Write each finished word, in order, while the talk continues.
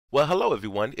Well, hello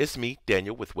everyone. It's me,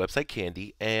 Daniel, with Website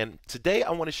Candy, and today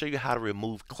I want to show you how to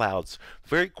remove clouds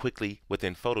very quickly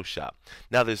within Photoshop.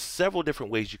 Now, there's several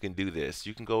different ways you can do this.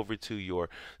 You can go over to your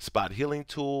spot healing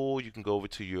tool, you can go over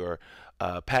to your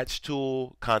patch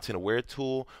tool, content aware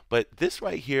tool, but this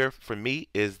right here for me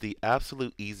is the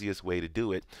absolute easiest way to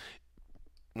do it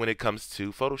when it comes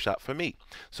to Photoshop for me.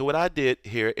 So what I did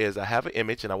here is I have an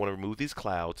image and I want to remove these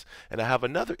clouds, and I have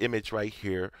another image right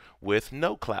here with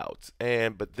no clouds,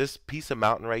 but this piece of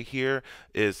mountain right here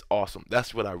is awesome.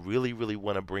 That's what I really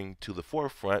want to bring to the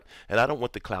forefront, and I don't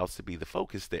want the clouds to be the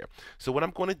focus there. So what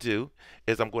I'm going to do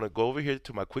is I'm going to go over here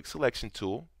to my quick selection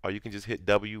tool, or you can just hit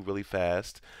W really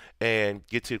fast and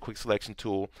get to the quick selection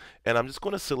tool, and I'm just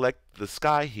going to select the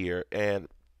sky here, and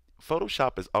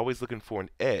Photoshop is always looking for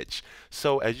an edge.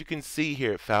 So as you can see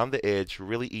here, it found the edge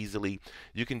really easily.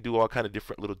 You can do all kind of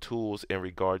different little tools in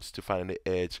regards to finding the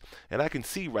edge. And I can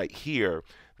see right here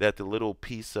that the little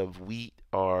piece of wheat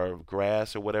or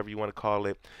grass or whatever you want to call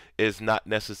it is not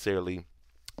necessarily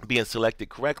being selected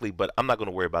correctly, but I'm not going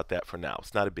to worry about that for now.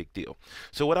 It's not a big deal.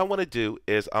 So what I want to do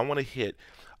is I want to hit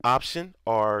Option,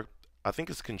 or I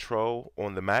think it's Control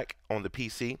on the Mac, on the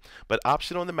PC, but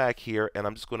Option on the Mac here, and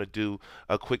I'm just going to do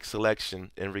a quick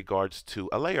selection in regards to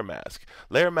a layer mask.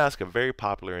 Layer masks are very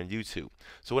popular in YouTube.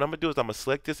 So what I'm going to do is I'm going to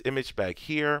select this image back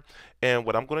here, and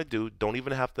what I'm going to do, don't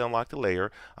even have to unlock the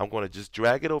layer, I'm going to just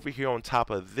drag it over here on top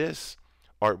of this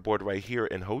artboard right here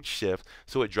and hold shift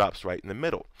so it drops right in the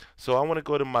middle. So I want to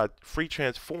go to my free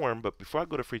transform, but before I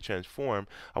go to free transform,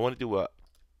 I want to do a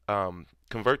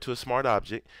convert to a smart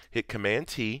object, hit Command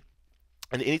T.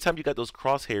 And anytime you got those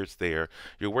crosshairs there,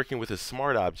 you're working with a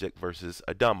smart object versus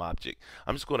a dumb object.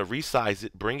 I'm just going to resize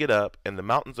it, bring it up, and the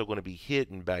mountains are going to be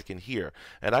hidden back in here.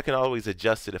 And I can always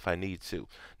adjust it if I need to.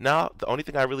 Now, the only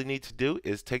thing I really need to do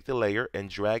is take the layer and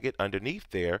drag it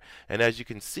underneath there. And as you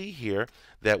can see here,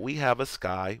 that we have a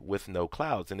sky with no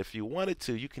clouds. And if you wanted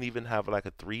to, you can even have like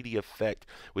a 3D effect,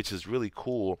 which is really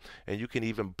cool. And you can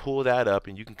even pull that up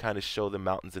and you can kind of show the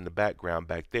mountains in the background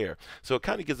back there. So it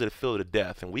kind of gives it a feel to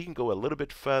death. And we can go a little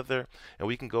bit further, and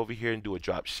we can go over here and do a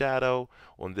drop shadow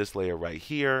on this layer right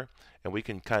here, and we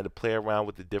can kind of play around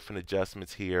with the different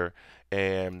adjustments here.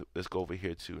 And let's go over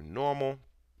here to normal,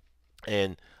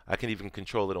 and I can even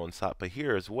control it on top of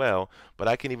here as well, but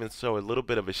I can even show a little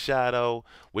bit of a shadow,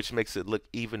 which makes it look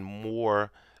even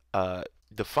more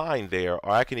defined there. Or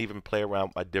I can even play around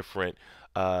with my different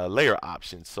layer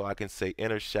options. So I can say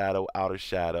inner shadow, outer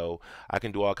shadow. I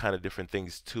can do all kind of different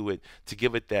things to it to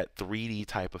give it that 3D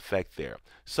type effect there.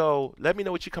 So let me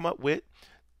know what you come up with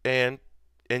and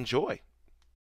enjoy.